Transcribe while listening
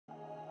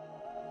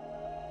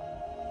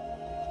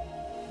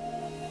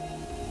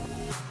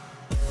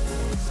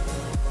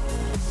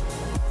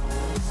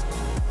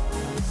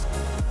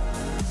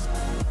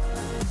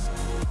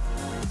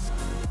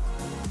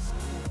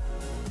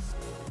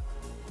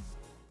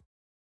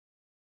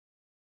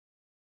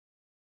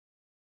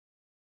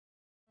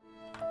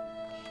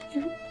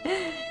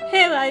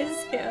butterfly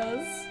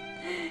skills.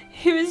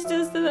 He was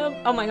just a little...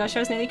 Oh my gosh, I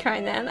was nearly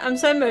crying then. I'm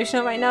so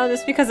emotional right now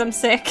just because I'm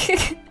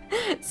sick.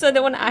 So I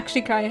don't want to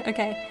actually cry.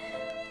 Okay.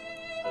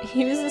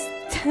 He was just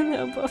a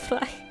little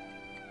butterfly.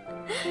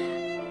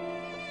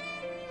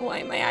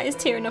 Why are my eyes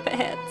tearing up at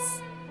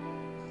heads?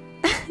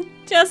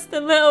 Just a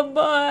little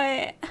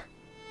boy.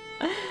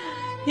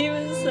 He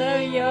was so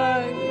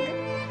young.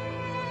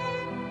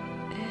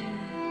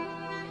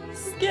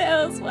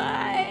 Skills,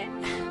 why?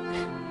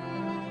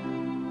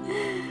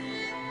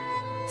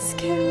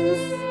 Skills.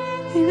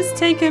 He was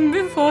taken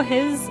before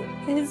his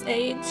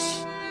age.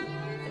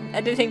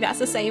 I don't think that's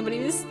the same, but he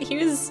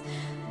was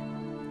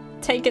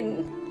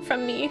taken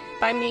from me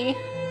by me.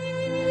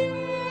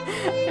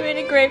 I made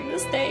a grave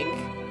mistake.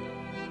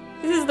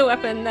 This is the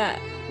weapon that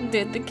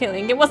did the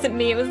killing. It wasn't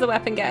me, it was the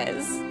weapon,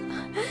 guys.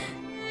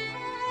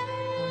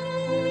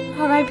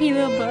 R.I.P.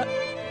 little butt.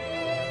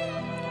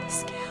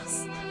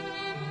 Skills.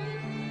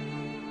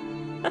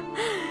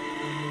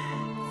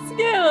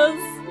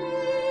 Skills.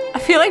 I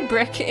feel like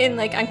Brick in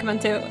like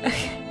Anchorman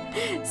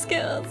 2.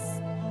 Skills.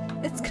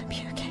 It's gonna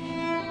be okay.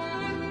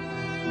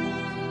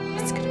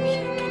 It's gonna be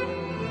okay.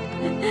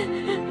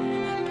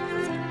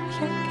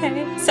 It's gonna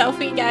be okay.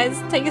 Selfie,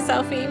 guys. Take a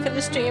selfie for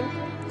the stream.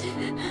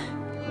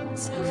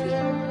 Selfie.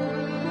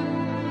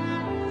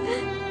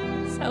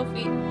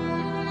 Selfie.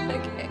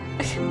 Okay.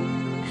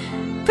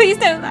 Please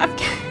don't laugh,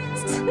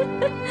 guys.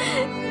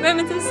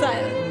 Moment of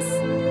silence.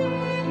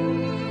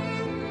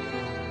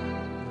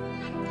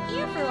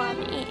 Hey everyone,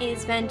 it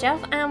is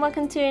Vengelf and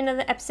welcome to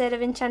another episode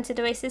of Enchanted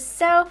Oasis.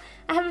 So,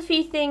 I have a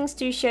few things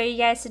to show you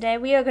guys today.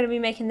 We are going to be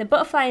making the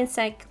butterfly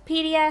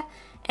encyclopedia.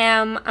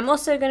 I'm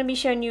also going to be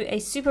showing you a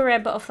super rare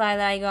butterfly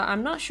that I got.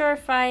 I'm not sure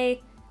if I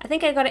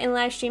think I got it in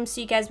live stream,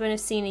 so you guys won't have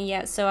seen it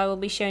yet, so I will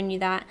be showing you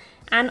that.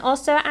 And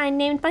also, I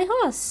named my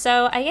horse.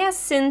 So, I guess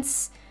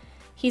since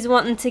he's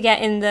wanting to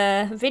get in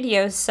the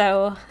video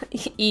so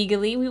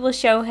eagerly, we will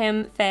show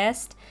him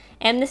first.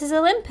 And this is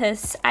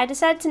Olympus. I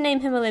decided to name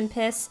him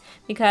Olympus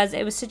because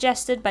it was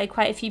suggested by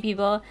quite a few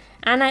people,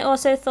 and I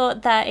also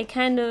thought that it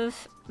kind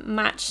of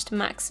matched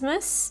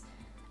Maximus.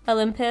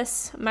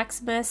 Olympus,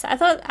 Maximus. I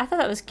thought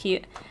that was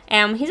cute.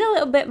 He's a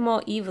little bit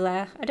more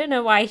eviler. I don't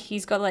know why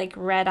he's got like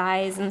red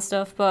eyes and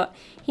stuff, but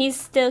he's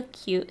still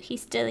cute.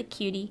 He's still a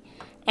cutie.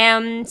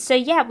 So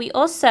yeah, we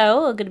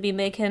also are going to be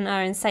making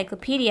our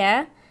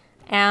encyclopedia.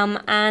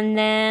 And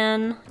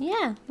then,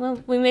 yeah,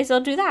 well, we may as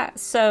well do that.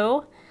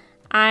 So,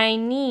 I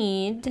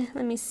need,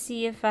 let me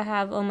see if I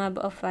have all my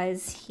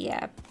butterflies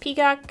here.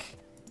 Peacock,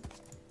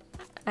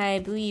 I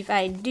believe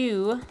I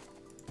do.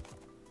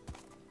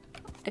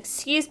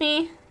 Excuse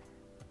me.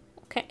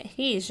 Okay,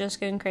 he's just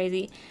going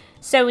crazy.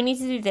 So, we need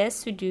to do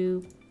this. We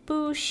do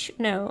boosh,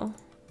 no.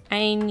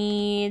 I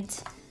need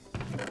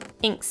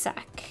ink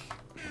sac.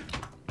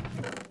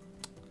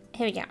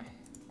 Here we go.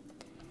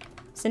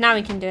 So, now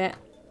we can do it.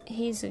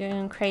 He's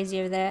going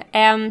crazy over there.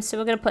 So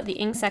we're going to put the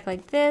ink sac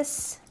like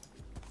this.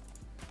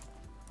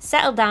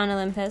 Settle down,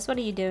 Olympus. What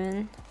are you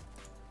doing?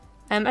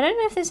 I don't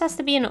know if this has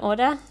to be in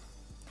order.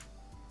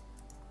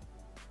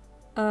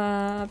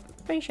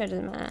 Pretty sure it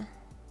doesn't matter.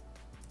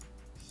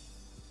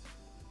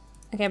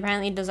 Okay,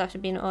 apparently it does have to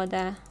be in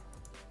order.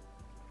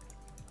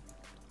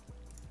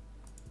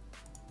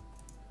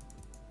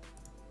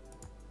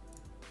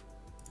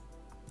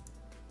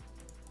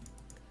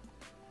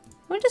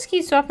 We'll just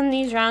keep swapping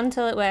these around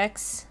until it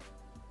works.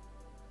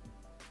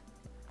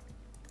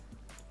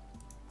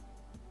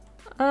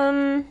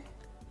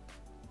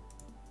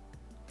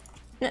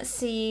 Let's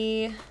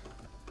see.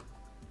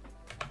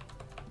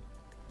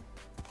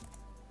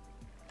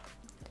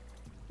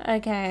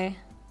 Okay.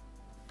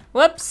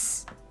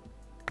 Whoops.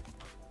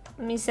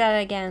 Let me say that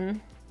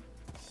again.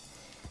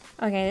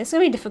 Okay, this is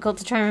gonna be difficult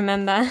to try and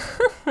remember.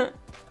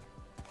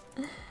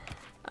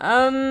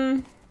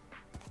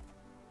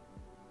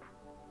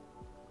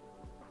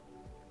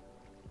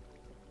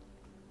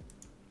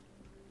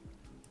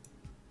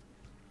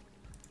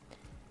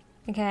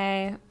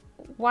 Okay,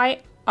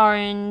 white,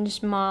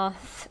 orange,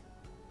 moth.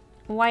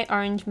 White,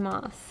 orange,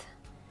 moth.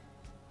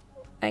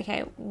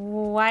 Okay,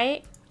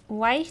 white,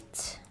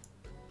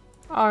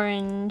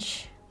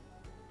 orange,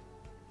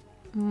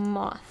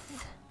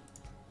 moth.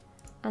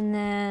 And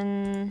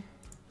then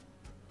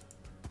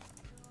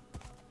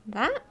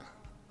that.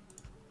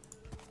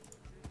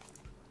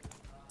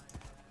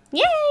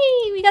 Yay!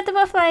 We got the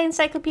butterfly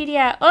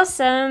encyclopedia.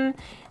 Awesome!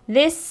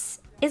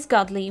 This is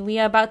godly. We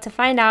are about to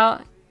find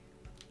out.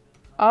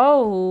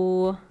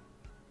 Oh.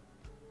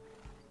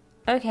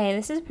 Okay,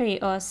 this is pretty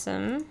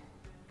awesome.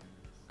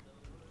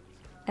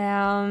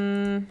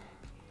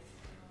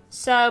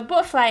 So,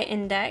 butterfly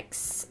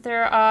index.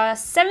 There are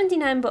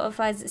 79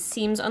 butterflies, it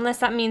seems, unless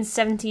that means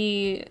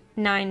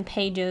 79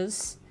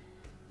 pages.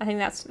 I think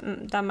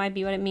that might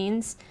be what it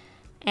means.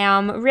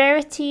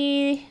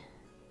 Rarity.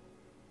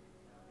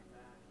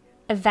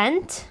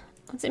 Event?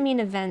 What does it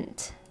mean,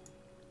 event?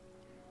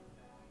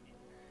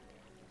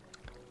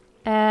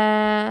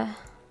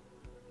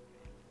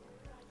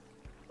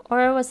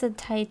 Or was the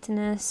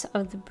tightness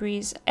of the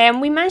breeze?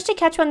 We managed to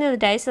catch one the other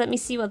day, so let me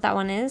see what that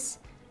one is.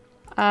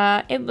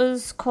 It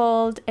was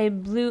called a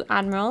Blue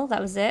Admiral.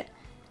 That was it.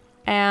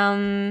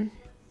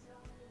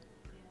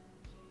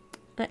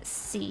 Let's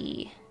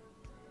see.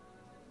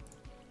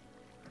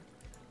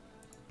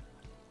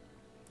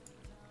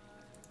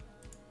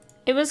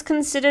 It was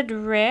considered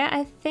rare,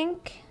 I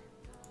think.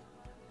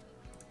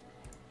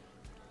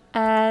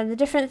 The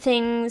different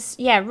things,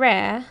 yeah,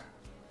 rare.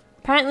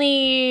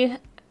 Apparently,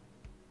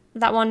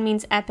 that one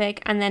means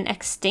epic, and then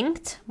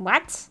extinct.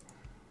 What?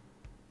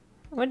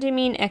 What do you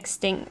mean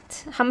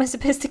extinct? How am I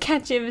supposed to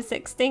catch it if it's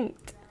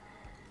extinct?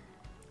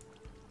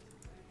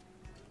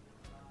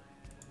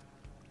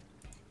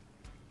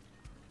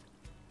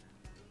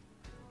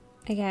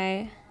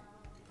 Okay.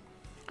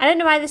 I don't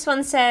know why this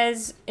one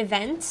says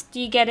event. Do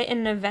you get it in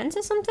an event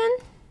or something?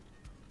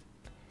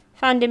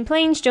 Found in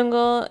plains,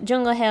 jungle,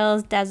 jungle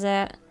hills,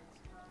 desert.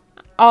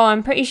 Oh,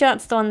 I'm pretty sure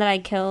that's the one that I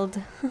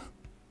killed.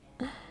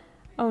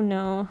 Oh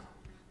no.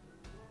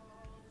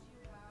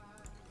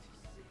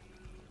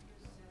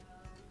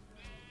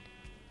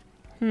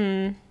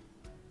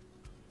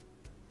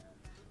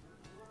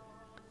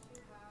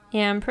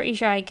 Yeah, I'm pretty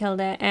sure I killed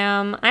it.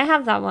 I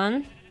have that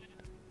one.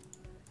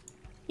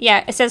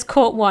 Yeah, it says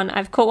caught one.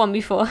 I've caught one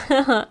before.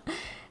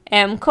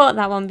 Caught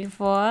that one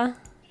before.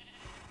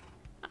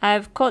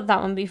 I've caught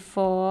that one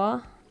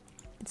before.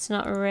 It's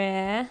not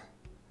rare.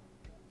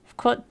 I've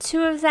caught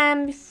 2 of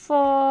them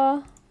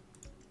before.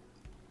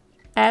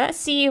 Let's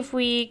see if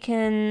we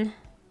can...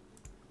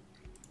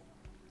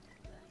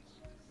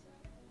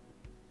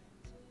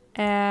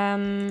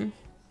 I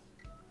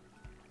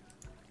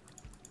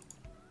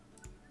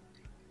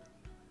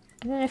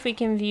don't know if we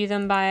can view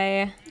them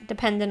by...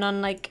 depending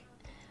on, like,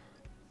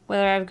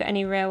 whether I've got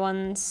any rare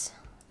ones.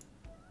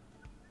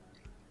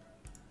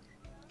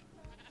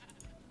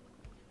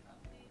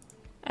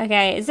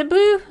 Okay, is the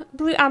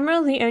blue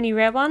Admiral the only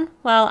rare one?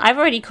 Well, I've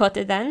already caught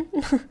it then.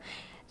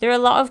 There are a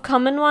lot of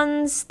common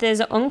ones. There's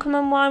an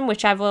uncommon one,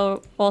 which I've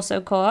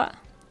also caught.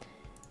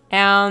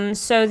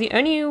 So the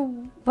only...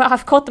 well,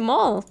 I've caught them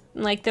all.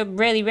 Like, the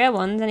really rare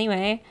ones,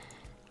 anyway.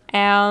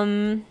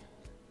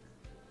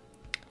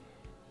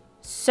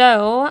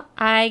 So,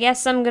 I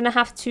guess I'm gonna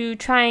have to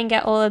try and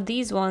get all of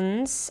these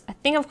ones. I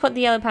think I've caught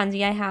the yellow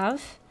pansy, I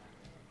have.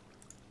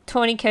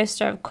 Tawny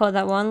coaster, I've caught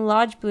that one.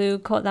 Large blue,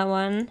 caught that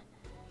one.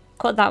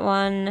 Caught that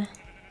one.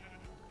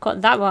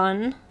 Caught that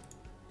one.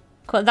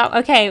 Caught that...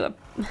 okay.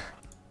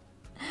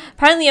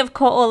 Apparently I've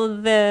caught all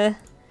of the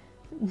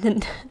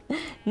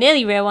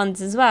nearly rare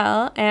ones as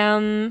well.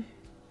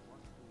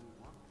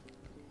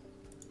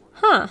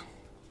 Huh.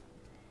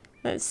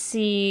 Let's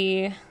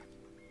see.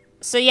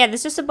 So yeah,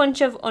 there's just a bunch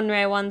of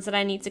unrare ones that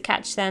I need to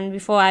catch then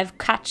before I've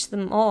catched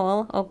them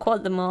all or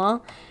caught them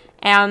all.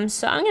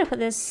 So I'm gonna put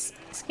this.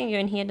 It's gonna go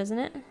in here, doesn't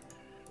it?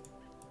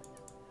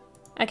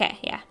 Okay,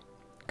 yeah.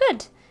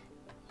 Good.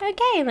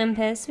 Okay,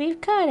 Olympus,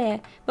 we've caught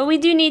it. But we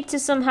do need to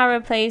somehow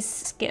replace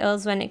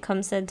Skittles when it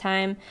comes to the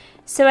time.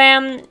 So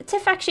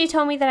Tiff actually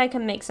told me that I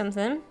can make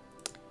something.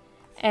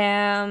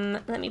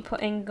 Let me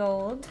put in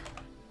gold.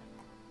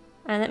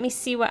 And let me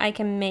see what I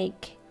can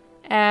make.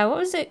 What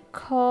was it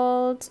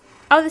called?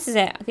 Oh, this is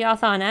it, the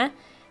Arthana.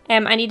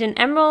 I need an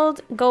emerald,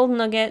 gold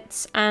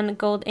nuggets, and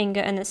gold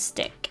ingot and a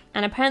stick.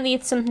 And apparently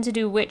it's something to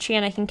do with witchery,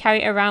 and I can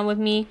carry it around with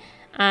me,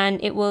 and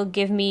it will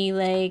give me,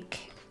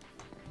 like,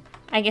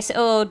 I guess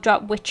it'll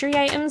drop witchery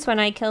items when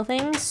I kill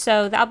things,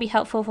 so that'll be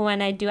helpful for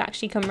when I do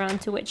actually come around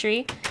to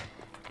witchery.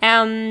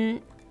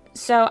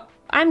 So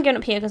I'm going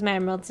up here because my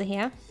emeralds are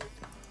here.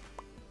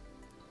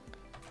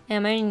 I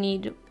only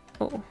need,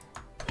 oh,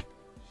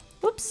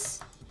 whoops.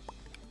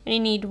 I only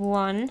need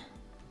 1.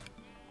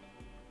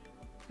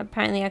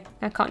 Apparently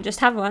I can't just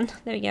have 1.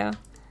 There we go.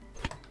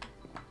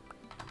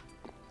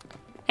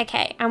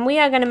 Okay, and we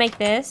are going to make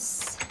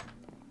this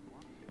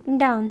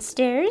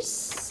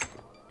downstairs.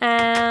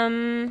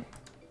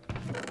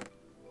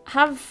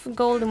 Have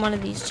gold in one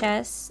of these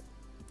chests.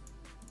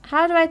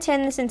 How do I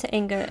turn this into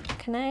ingot?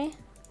 Can I?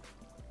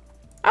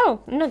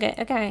 Oh, nugget,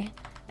 okay.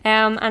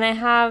 And I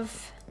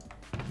have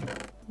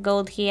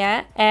gold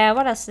here.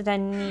 What else did I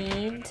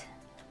need?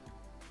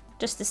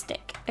 Just a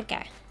stick,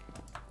 okay.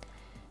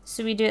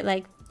 So we do it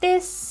like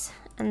this,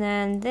 and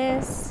then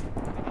this.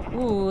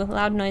 Ooh,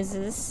 loud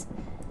noises.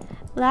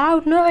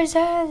 Loud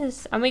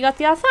noises! And we got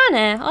the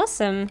Arthana,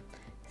 awesome.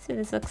 That's what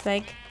this looks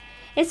like.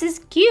 This is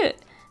cute.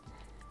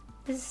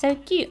 This is so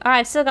cute. Oh,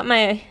 I've still got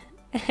my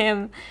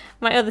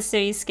my other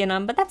series skin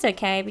on, but that's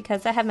okay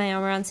because I have my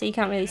armor on, so you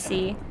can't really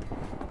see.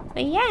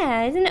 But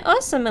yeah, isn't it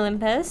awesome,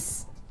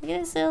 Olympus? Look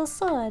at this little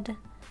sword.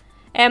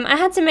 I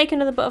had to make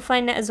another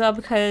butterfly net as well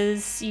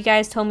because you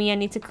guys told me I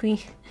need to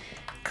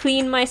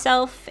clean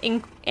myself,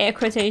 in air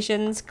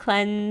quotations,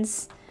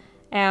 cleanse,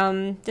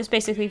 just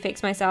basically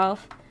fix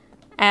myself.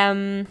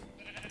 Also,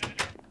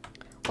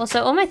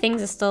 all my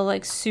things are still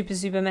like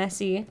super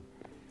messy.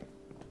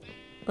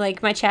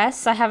 Like my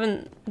chests, I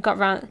haven't got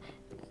round.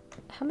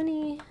 How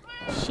many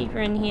sheep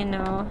are in here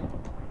now?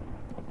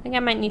 I think I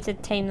might need to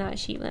tame that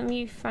sheep. Let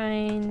me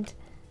find.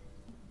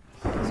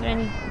 Is there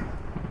any?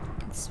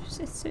 It's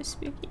so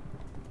spooky.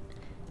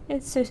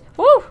 It's so.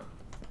 Woo!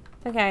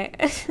 Okay.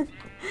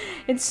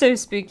 It's It's so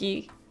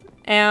spooky.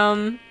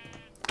 I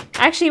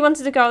actually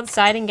wanted to go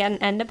outside and get an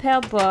ender pearl,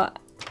 but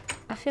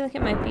I feel like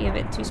it might be a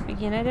bit too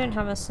spooky, and I don't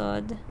have a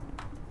sword.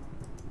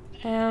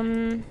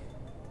 Should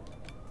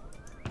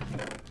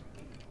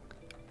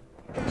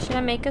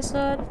I make a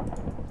sword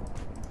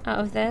out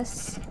of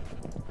this?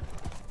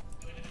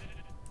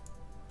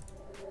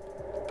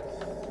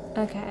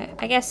 Okay,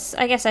 I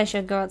guess I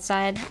should go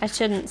outside. I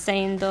shouldn't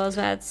stay indoors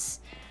when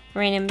it's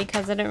raining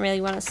because I don't really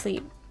want to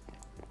sleep.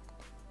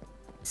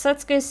 So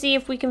let's go see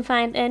if we can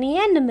find any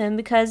enderman,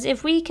 because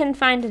if we can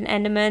find an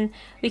enderman,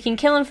 we can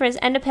kill him for his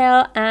ender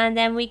pearl, and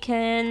then we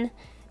can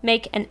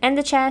make an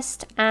ender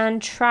chest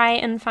and try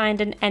and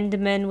find an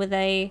enderman with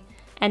a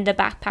ender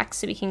backpack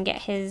so we can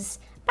get his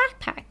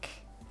backpack.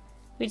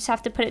 We just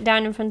have to put it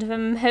down in front of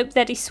him and hope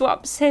that he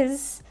swaps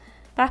his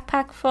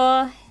backpack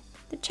for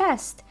the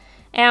chest.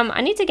 I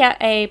need to get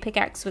a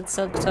pickaxe with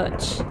silk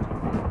touch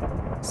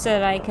so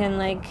that I can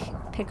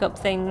like pick up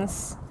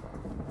things,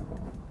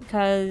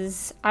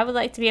 because I would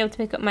like to be able to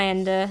pick up my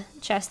ender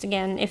chest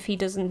again if he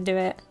doesn't do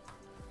it.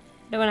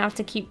 I don't want to have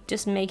to keep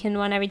just making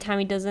one every time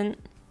he doesn't.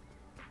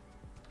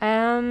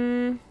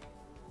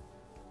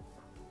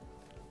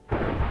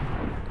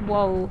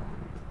 Whoa.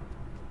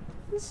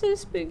 It's so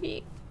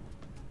spooky.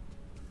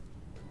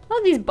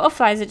 Oh, these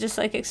butterflies are just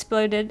like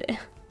exploded.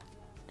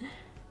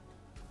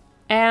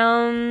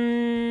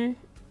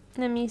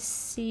 Let me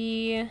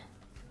see.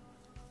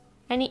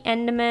 Any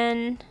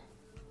endermen?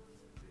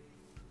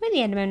 Where are the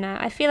endermen now?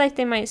 I feel like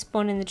they might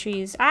spawn in the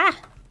trees. Ah!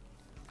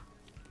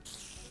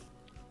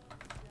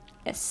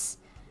 Yes.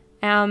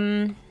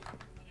 Where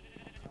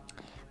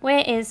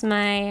is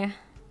my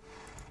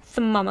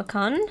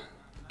thermomicon?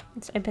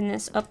 Let's open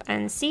this up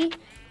and see.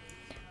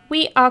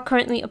 We are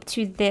currently up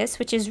to this,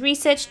 which is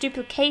research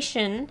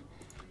duplication.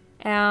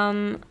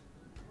 Gold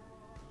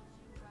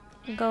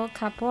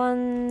cap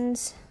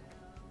ones.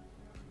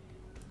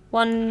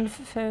 1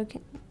 for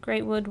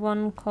great wood,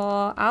 1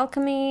 core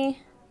alchemy.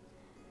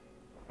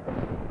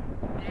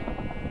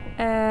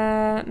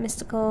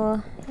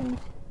 Mystical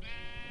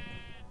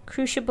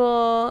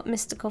crucible,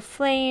 mystical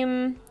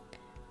flame.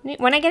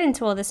 When I get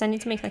into all this, I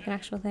need to make like an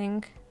actual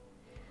thing.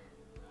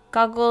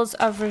 Goggles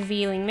of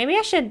revealing. Maybe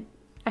I should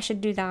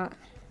do that.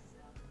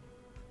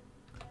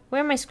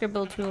 Where are my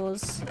scribble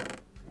tools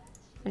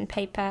and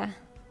paper?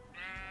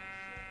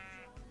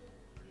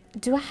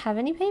 Do I have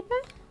any paper?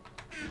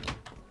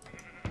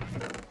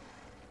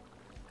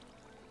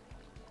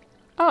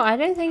 Oh, I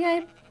don't think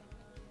I...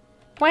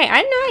 Wait,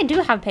 I know I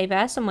do have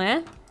paper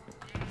somewhere.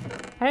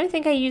 I don't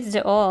think I used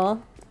it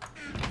all.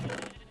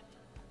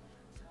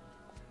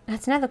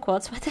 That's nether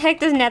quartz. What the heck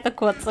does nether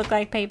quartz look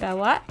like paper?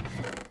 What?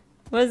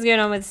 What is going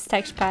on with this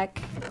texture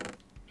pack?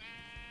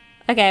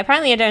 Okay,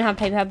 apparently I don't have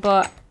paper,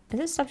 but... Is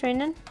it stopped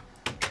raining?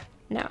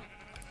 No.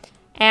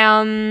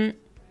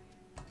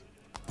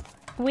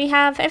 We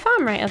have a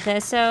farm right up there,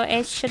 so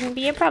it shouldn't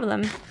be a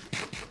problem.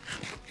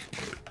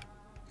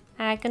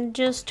 I can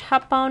just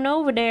hop on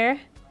over there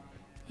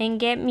and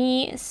get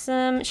me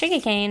some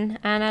sugarcane,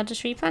 and I'll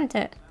just replant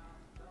it.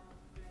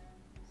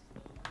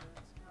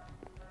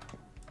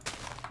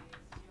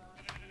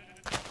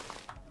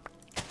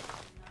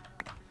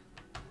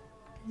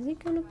 Is he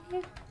going up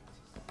here?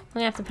 I'm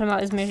gonna have to put him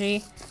out his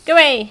misery. Go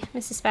away,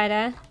 Mr.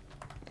 Spider.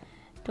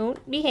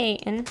 Don't be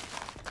hating.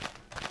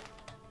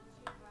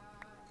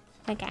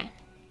 Okay.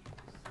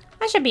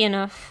 That should be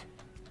enough.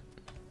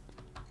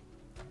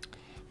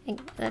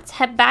 Let's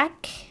head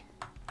back.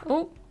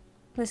 Oh,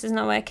 this is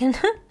not working.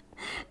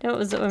 That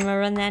was up with my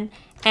run then.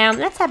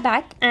 Let's head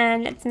back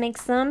and let's make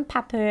some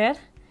paper.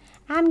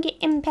 I'm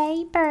getting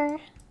paper.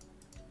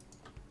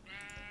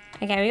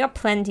 Okay, we got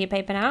plenty of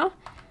paper now.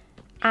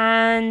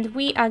 And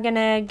we are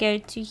gonna go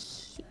to...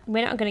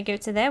 We're not gonna go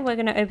to there. We're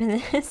gonna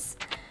open this.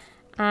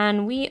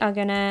 And we are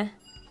gonna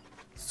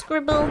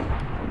scribble.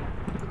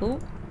 Oh,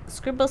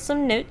 scribble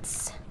some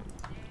notes.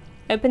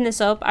 Open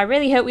this up. I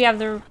really hope we have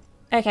the...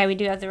 Okay, we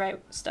do have the right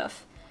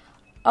stuff.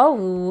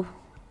 Oh.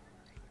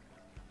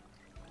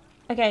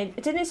 Okay,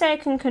 didn't it say I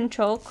can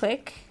control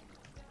click?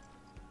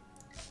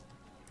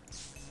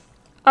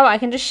 Oh, I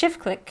can just shift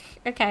click.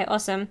 Okay,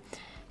 awesome.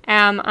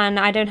 And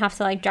I don't have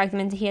to like drag them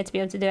into here to be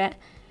able to do it.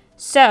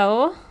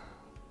 So,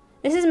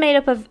 this is made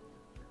up of...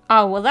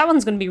 Oh, well that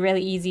one's gonna be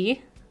really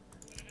easy.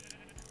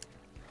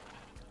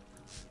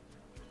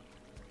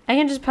 I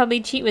can just probably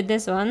cheat with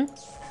this one.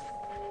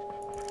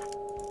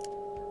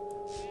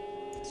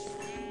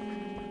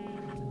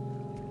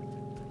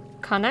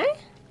 Can I?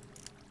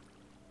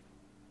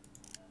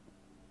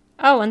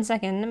 Oh, 1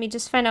 second. Let me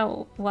just find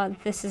out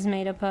what this is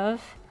made up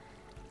of.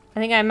 I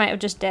think I might have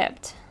just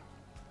dipped.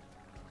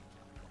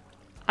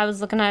 I was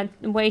looking at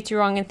it way too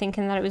wrong and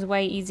thinking that it was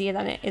way easier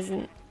than it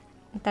isn't.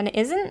 Then it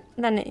isn't?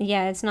 Then it,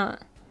 yeah, it's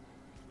not.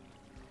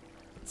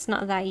 It's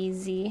not that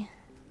easy.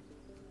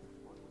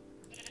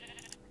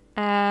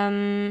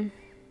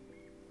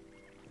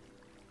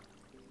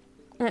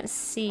 Let's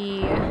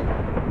see.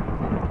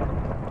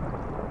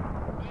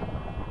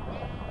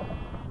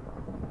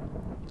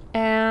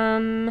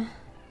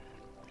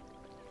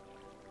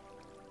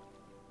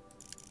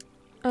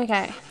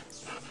 Okay.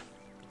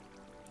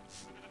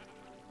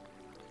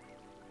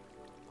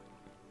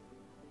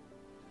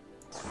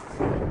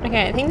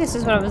 Okay, I think this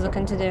is what I was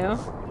looking to do.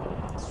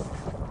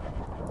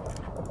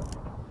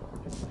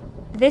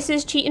 This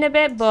is cheating a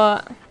bit,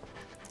 but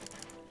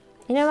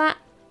you know what?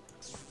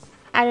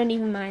 I don't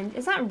even mind.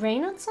 Is that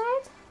rain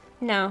outside?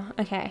 No.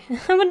 Okay.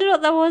 I wondered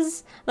what that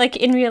was, like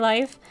in real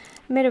life.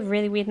 It made a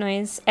really weird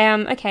noise.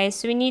 Okay,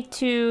 so we need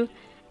to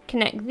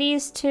connect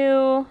these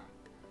two.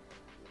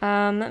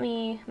 Let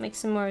me make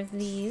some more of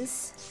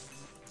these.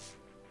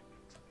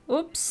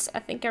 Oops, I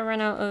think I ran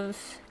out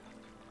of...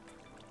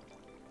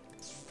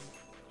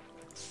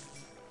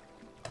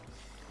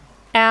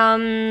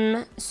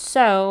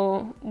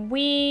 So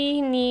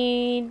we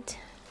need...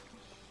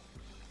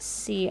 Let's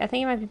see, I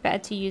think it might be better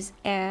to use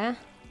air.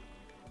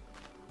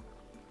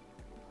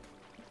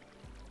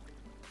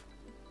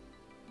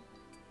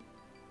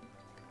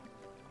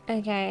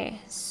 Okay,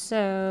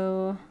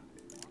 so...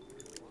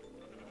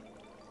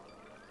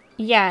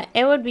 Yeah,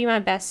 it would be my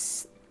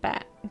best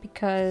bet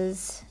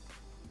because...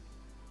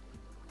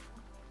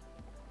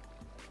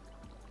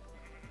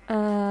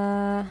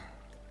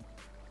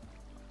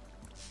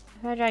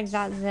 If I drag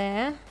that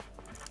there,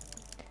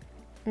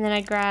 and then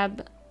I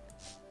grab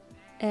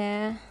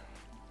air,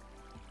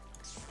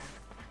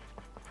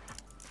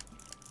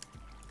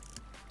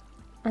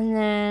 and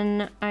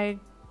then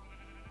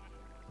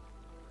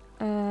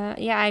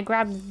yeah, I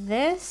grab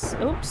this.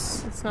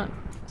 Oops, it's not.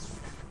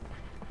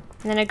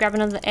 And then I grab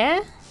another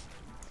air.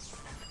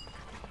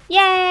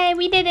 Yay,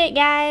 we did it,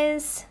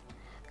 guys!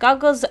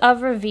 Goggles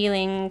of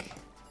revealing.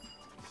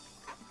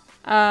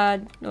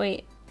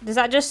 Wait, does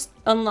that just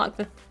unlock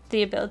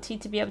the ability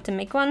to be able to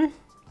make one?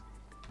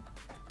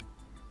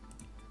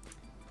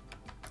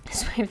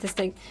 Let's wave this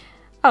thing.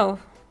 Oh.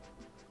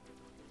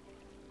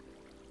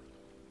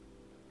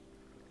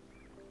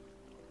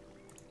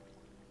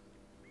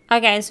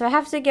 Okay, so I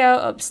have to go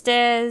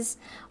upstairs.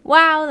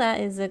 Wow, that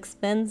is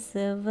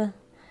expensive.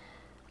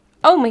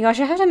 Oh my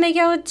gosh, I have to make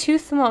out with 2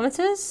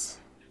 thermometers?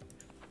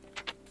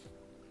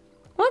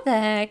 What the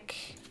heck?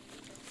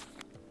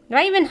 Do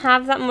I even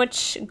have that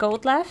much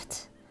gold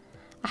left?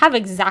 I have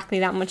exactly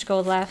that much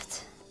gold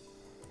left.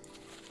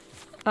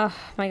 Oh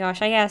my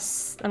gosh, I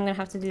guess I'm gonna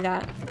have to do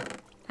that.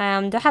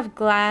 Do I have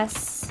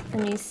glass?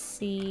 Let me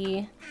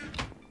see.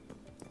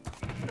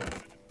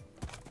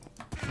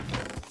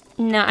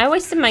 No, I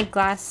wasted my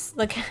glass.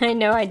 Like, I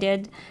know I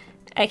did.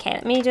 Okay,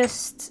 let me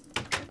just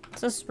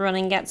run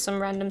and get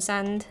some random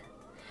sand.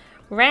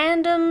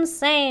 Random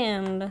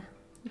sand.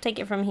 I'll take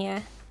it from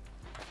here.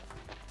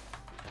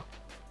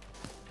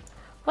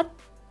 What?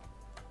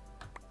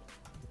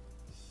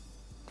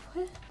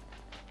 What?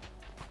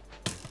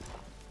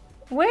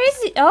 Where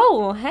is it?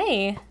 Oh,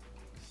 hey.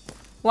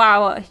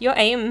 Wow, your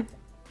aim.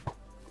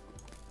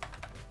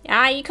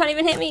 Ah, you can't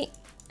even hit me.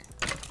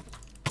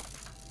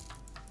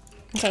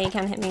 Okay, you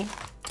can hit me.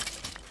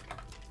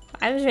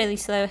 I was really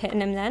slow hitting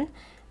him then.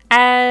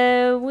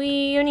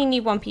 We only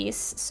need 1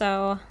 piece,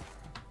 so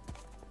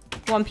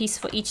 1 piece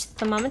for each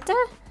thermometer.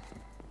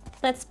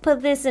 Let's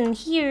put this in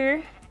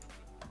here.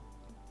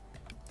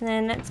 And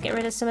then let's get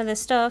rid of some of this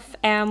stuff.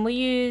 We'll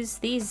use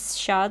these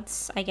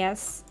shards, I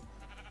guess.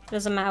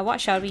 Doesn't matter what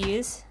shard we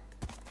use.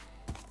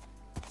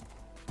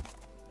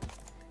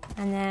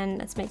 And then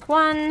let's make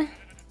 1.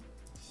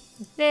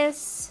 Like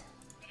this.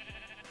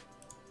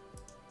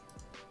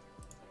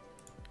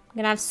 I'm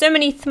gonna have so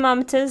many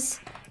thermometers.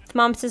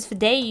 Thermometers for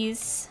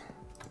days.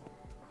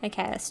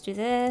 Okay, let's do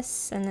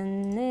this. And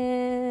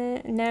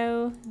then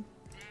no.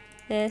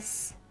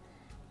 This.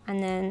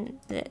 And then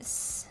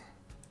this.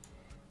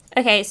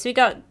 Okay, so we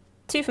got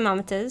 2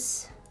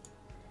 thermometers.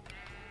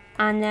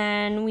 And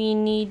then we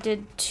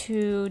needed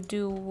to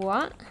do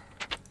what?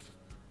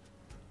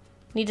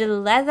 Needed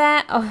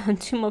leather. Oh,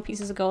 2 more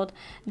pieces of gold.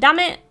 Damn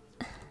it!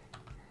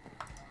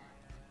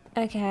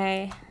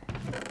 Okay.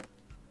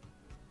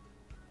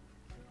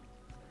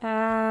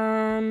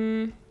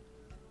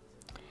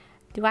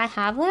 Do I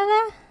have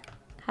leather?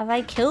 Have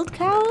I killed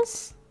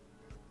cows?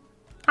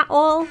 At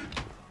all?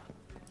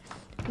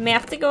 I may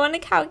have to go on a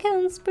cow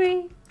killing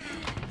spree.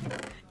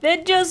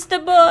 They're just a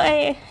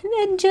boy.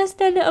 They're just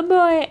a little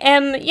boy.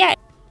 Yeah.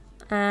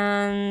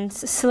 And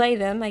slay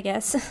them, I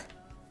guess.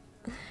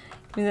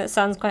 I mean, that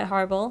sounds quite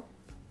horrible.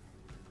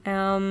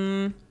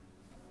 Let's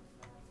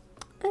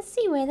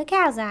see where the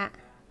cows at.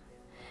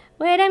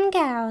 Where them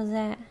cows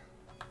at?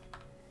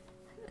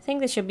 I think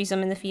there should be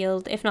some in the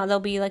field. If not, they'll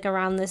be like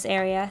around this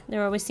area.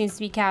 There always seems to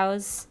be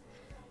cows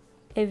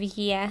over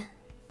here.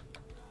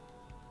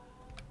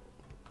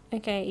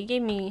 Okay, you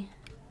gave me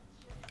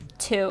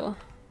 2.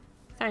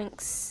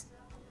 Thanks.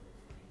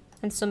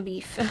 And some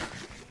beef.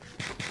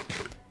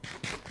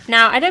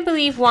 Now, I don't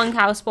believe 1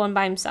 cow spawned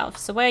by himself.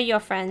 So where are your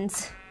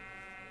friends?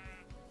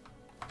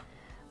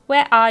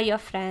 Where are your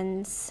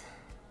friends?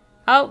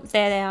 Oh,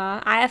 there they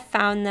are. I have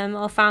found them,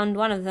 or found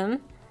one of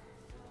them.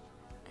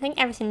 I think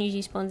everything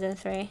usually spawns in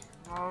 3.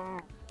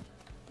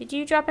 Did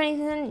you drop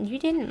anything? You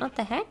didn't? What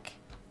the heck?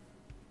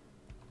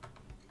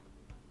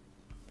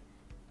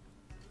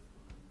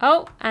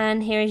 Oh,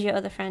 and here's your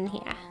other friend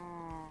here.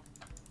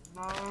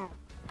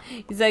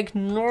 He's like,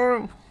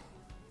 no.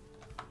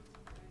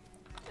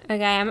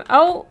 Okay,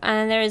 oh,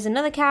 and there is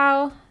another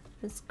cow.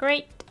 That's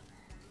great.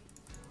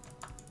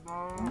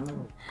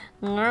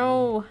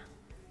 No.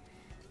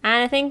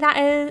 And I think that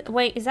is,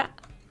 wait, is that,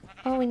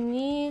 oh, we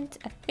need,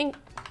 I think,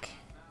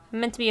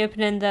 I'm meant to be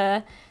opening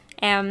the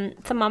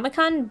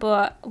thermomicon,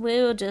 but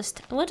we'll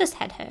just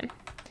head home.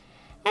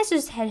 Let's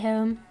just head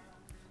home.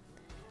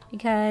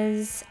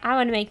 Because I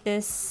want to make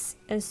this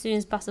as soon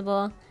as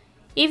possible.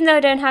 Even though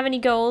I don't have any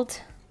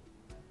gold,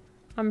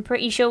 I'm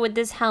pretty sure with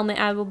this helmet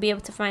I will be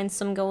able to find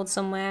some gold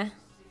somewhere.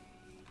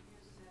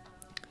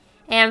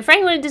 And for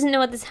anyone who doesn't know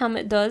what this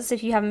helmet does,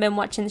 if you haven't been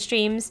watching the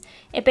streams,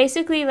 it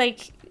basically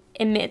like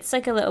emits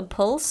like a little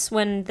pulse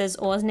when there's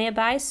ores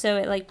nearby, so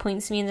it like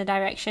points me in the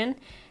direction.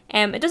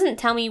 It doesn't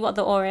tell me what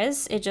the ore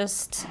is, it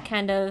just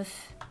kind of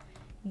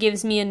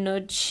gives me a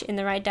nudge in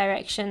the right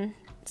direction,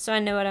 so I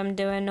know what I'm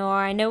doing or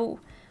I know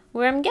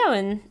where I'm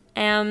going.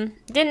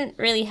 Didn't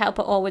really help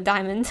at all with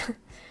diamond.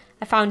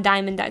 I found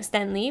diamond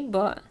accidentally,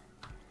 but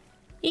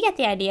you get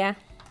the idea.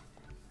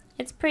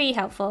 It's pretty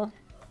helpful.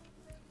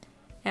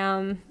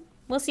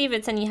 We'll see if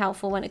it's any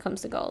helpful when it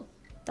comes to gold,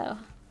 though.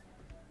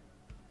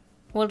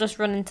 We'll just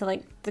run into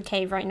like the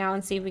cave right now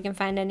and see if we can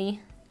find any.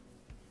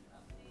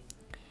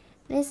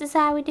 This is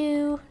how we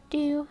do.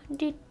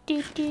 I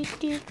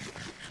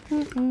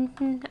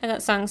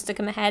got songs stuck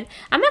in my head.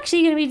 I'm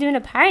actually gonna be doing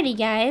a party,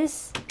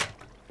 guys.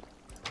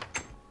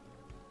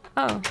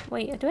 Oh,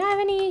 wait, do I have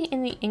any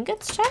in the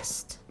ingots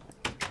chest?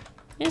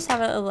 Let me just have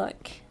a little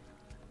look.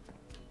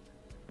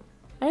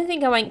 I don't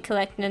think I went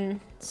collecting,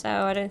 so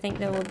I don't think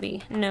there will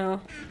be.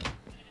 No.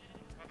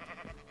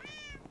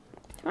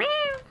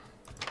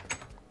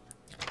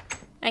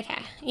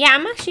 Okay. Yeah,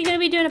 I'm actually going to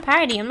be doing a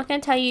parody. I'm not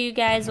going to tell you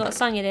guys what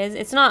song it is.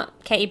 It's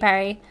not Katy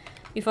Perry,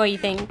 before you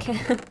think.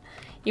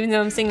 Even though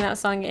I'm singing that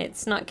song,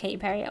 it's not Katy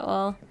Perry at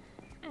all.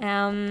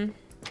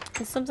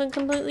 It's something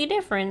completely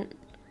different.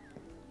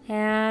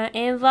 It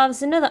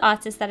involves another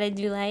artist that I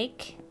do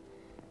like.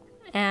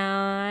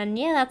 And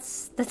yeah,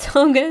 that's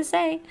all I'm going to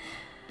say.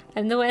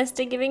 I'm the worst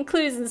at giving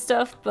clues and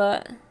stuff,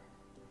 but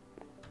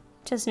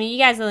trust me, you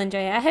guys will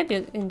enjoy it. I hope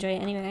you'll enjoy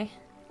it anyway.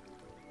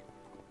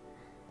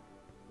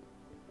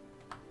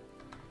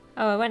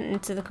 Oh, I went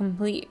into the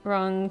complete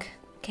wrong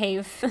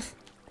cave.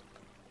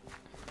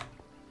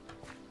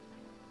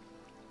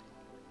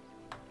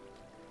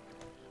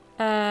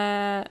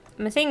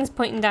 My thing's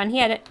pointing down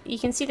here. You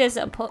can see there's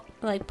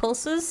like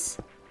pulses.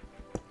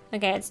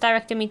 Okay, it's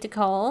directing me to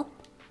coal.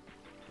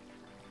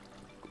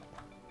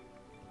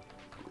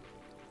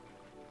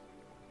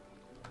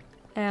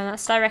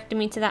 That's directing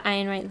me to that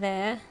iron right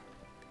there.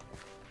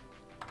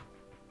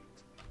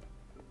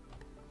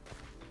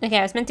 Okay,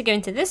 I was meant to go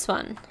into this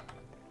one,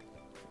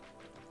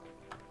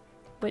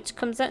 which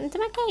comes out into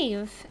my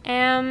cave.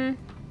 I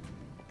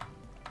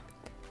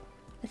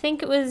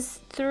think it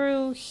was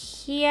through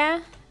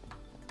here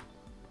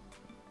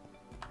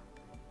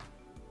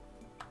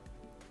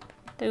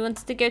that we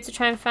wanted to go to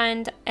try and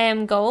find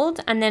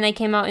gold, and then I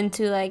came out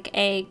into like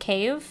a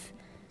cave.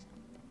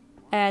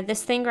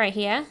 This thing right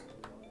here.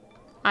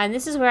 And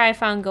this is where I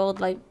found gold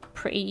like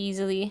pretty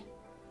easily.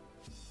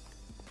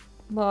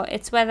 But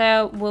it's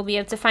whether we'll be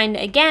able to find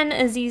it again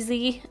as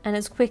easily and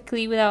as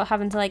quickly without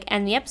having to like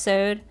end the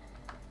episode.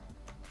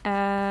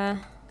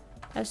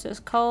 That's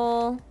just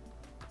coal.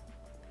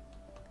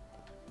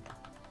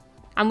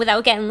 And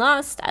without getting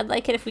lost, I'd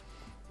like it if we...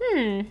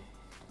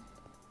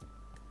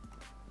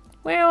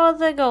 Where all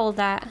the gold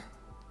at?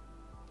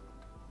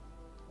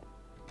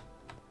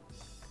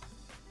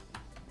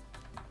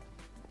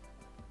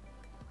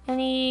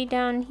 Any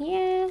down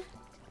here?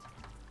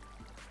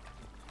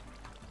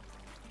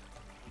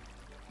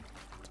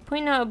 It's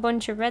pointing out a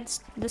bunch of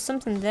reds. There's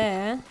something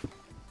there.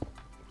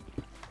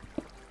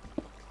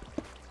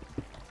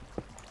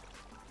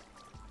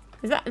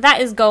 That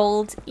is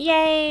gold.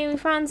 Yay, we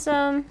found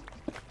some.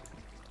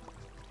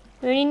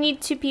 We only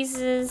need 2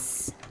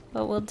 pieces,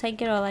 but we'll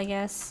take it all, I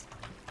guess.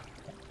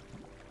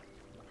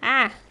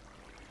 Ah.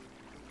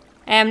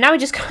 Now we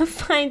just gotta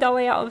find our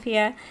way out of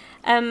here.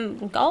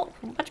 Gold?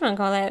 What do you want to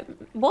call it?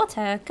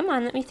 Water. Come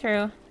on, let me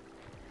through.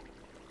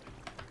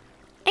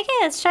 Okay,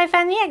 let's try to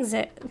find the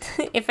exit.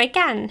 If I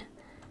can.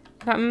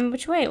 I can't remember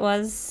which way it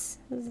was.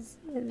 Is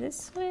it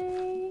this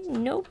way?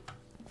 Nope.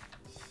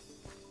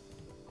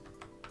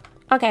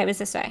 Okay, it was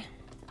this way.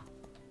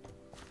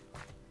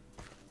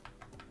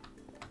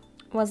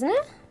 Wasn't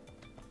it?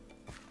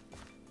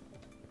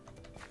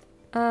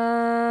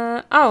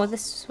 Oh,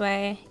 this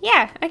way.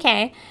 Yeah,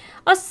 okay.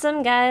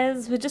 Awesome,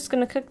 guys. We're just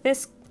gonna cook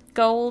this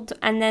gold,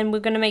 and then we're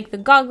gonna make the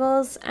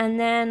goggles, and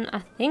then I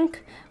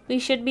think we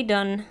should be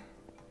done.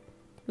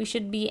 We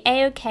should be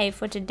a-okay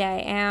for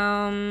today.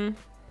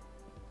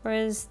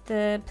 Where's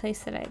the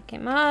place that I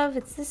came out of?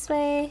 It's this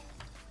way.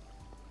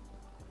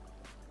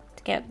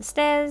 To get up the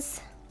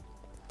stairs.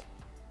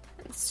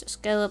 Let's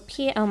just go up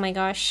here. Oh my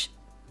gosh.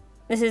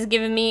 This is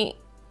giving me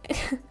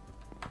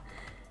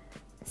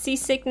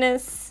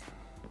seasickness.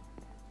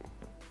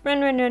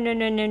 Run, run, run, run,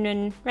 run, run,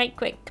 run. Right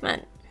quick, come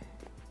on.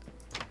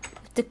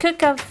 To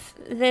cook off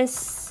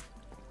this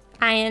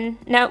iron.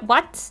 No,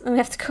 what? We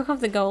have to cook off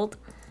the gold.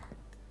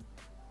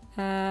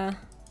 I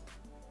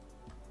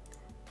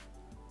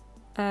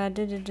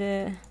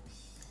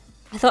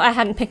thought I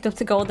hadn't picked up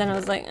the gold, then I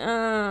was like,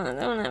 I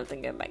don't have to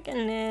go back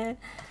in there.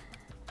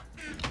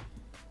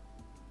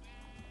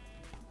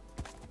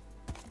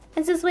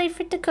 Let's just wait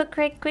for it to cook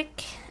right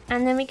quick,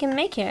 and then we can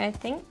make it, I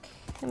think.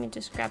 Let me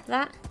just grab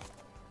that.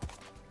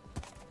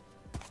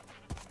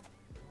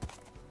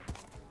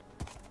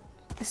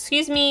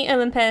 Excuse me,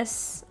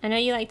 Olympus. I know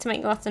you like to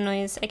make lots of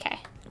noise. Okay.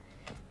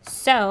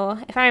 So,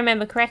 if I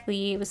remember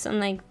correctly, it was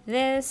something like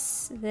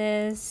this,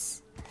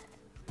 this,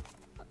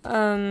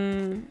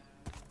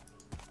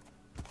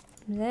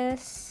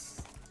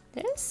 this.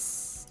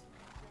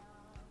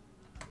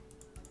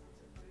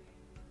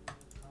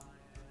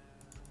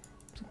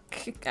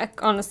 I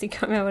honestly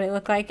can't remember what it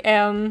looked like.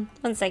 1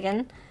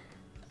 second.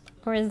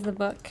 Where is the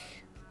book?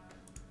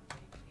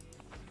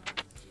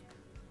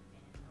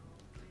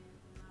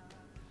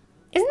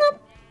 Isn't that?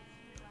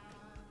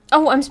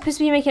 Oh, I'm supposed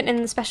to be making it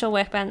in the special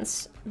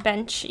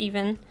workbench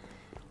even.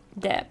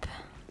 Dip.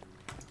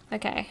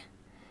 Okay.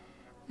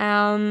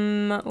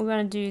 We're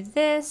gonna do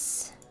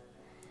this.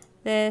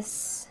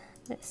 This.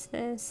 What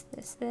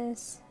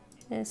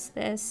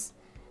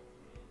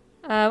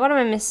am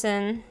I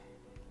missing?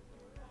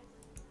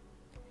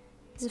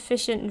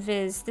 Sufficient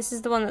viz. This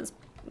is the one that's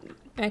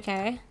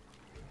okay.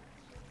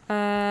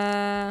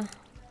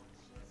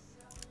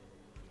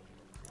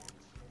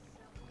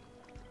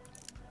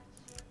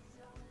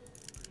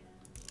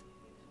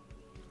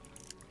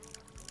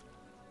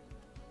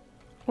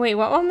 Wait,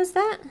 what one was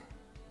that?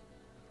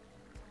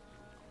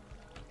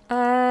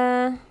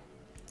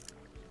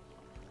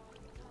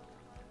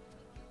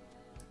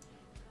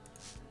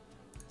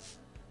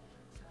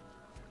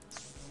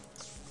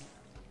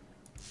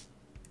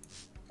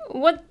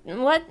 What?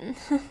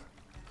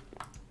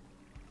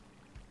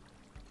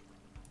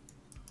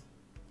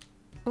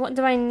 What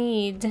do I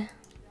need?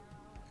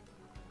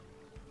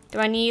 Do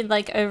I need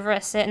like over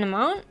a certain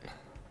amount?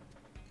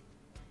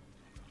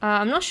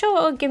 I'm not sure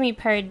what will give me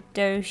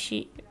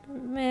Paradocia.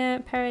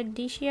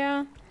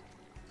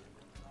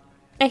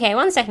 Okay,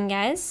 1 second,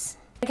 guys.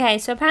 Okay,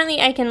 so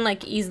apparently I can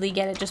like easily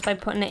get it just by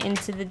putting it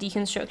into the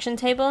deconstruction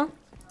table.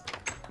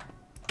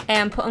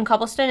 And putting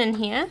cobblestone in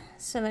here.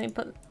 So let me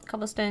put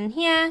cobblestone in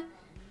here.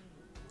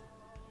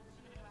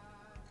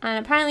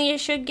 And apparently it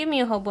should give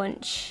me a whole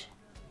bunch.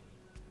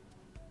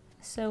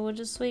 So we'll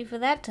just wait for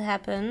that to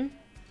happen.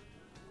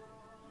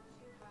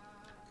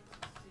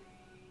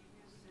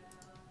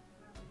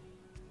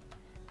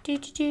 I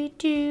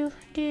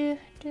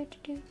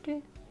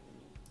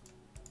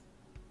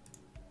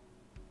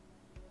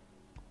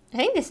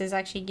think this is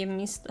actually giving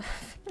me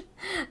stuff. I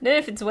don't know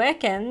if it's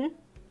working.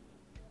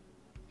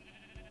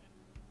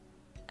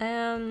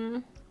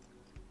 I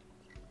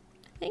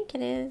think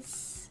it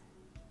is.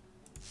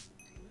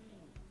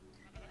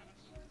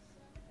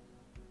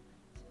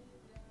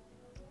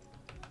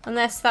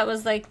 Unless that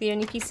was like the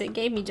only piece it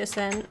gave me just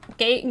then.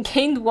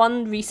 Gained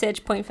 1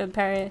 research point for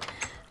Perry.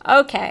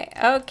 Okay,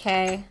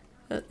 okay.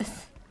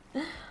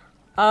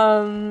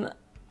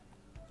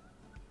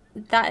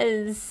 That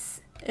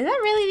is that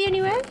really the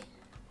only way?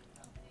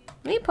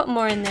 Let me put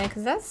more in there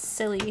because that's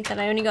silly that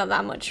I only got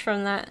that much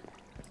from that.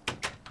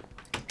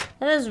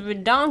 That is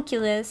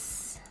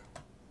redonkulous.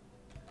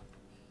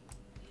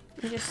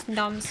 Just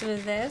dump some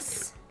of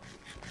this.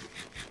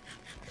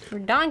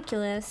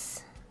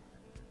 Redonkulous.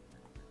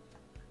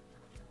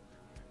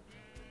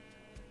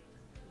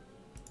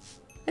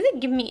 Does it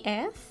give me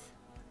earth?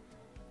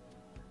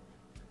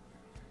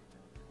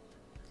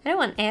 I don't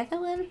want earth, I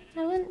want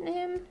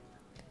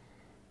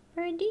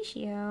Paradiso.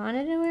 I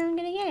don't know where I'm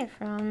gonna get it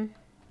from.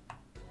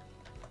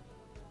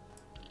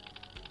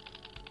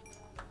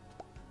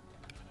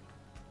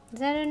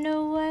 Cause I don't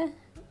know what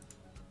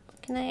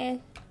can I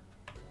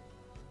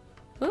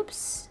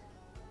oops.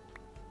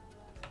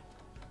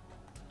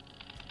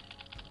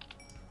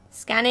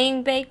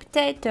 Scanning baked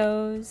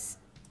potatoes.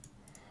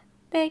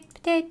 Baked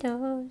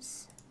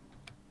potatoes.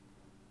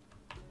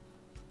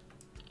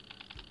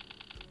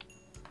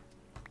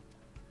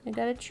 I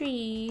got a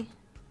tree.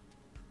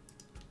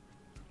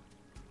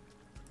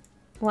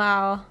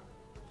 Wow.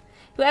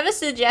 Whoever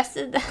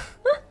suggested that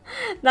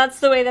that's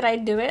the way that I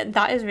do it,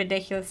 that is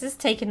ridiculous. This is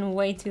taking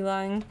way too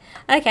long.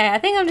 Okay, I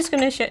think I'm just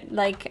gonna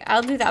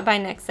I'll do that by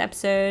next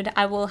episode.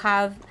 I will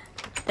have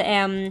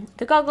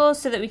the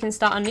goggles so that we can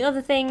start on the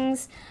other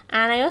things.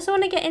 And I also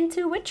want to get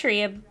into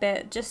witchery a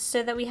bit, just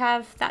so that we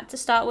have that to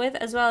start with,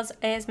 as well as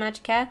Ars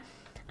Magica.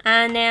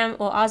 And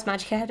or Ars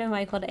Magica, I don't know why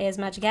I called it Ars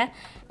Magica.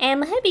 I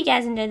hope you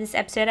guys enjoyed this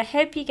episode. I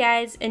hope you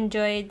guys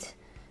enjoyed,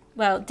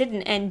 well,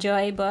 didn't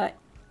enjoy, but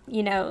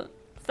you know,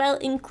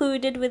 felt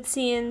included with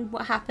seeing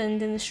what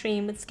happened in the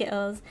stream with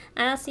Skittles.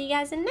 And I'll see you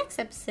guys in the next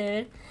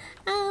episode.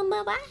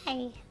 Bye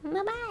bye.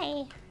 Bye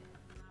bye.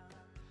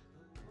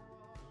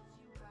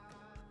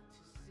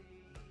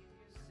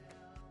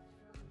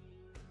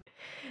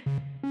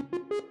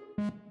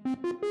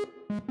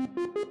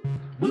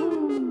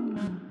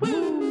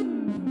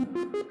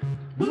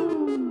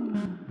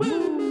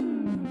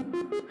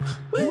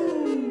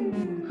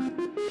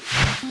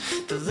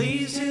 The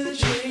leaves to the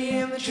tree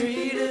and the tree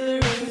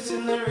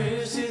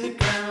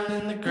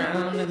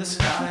the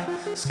sky,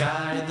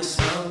 sky to the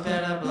smoke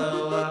that I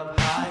blow up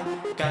high.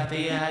 Got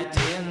the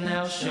idea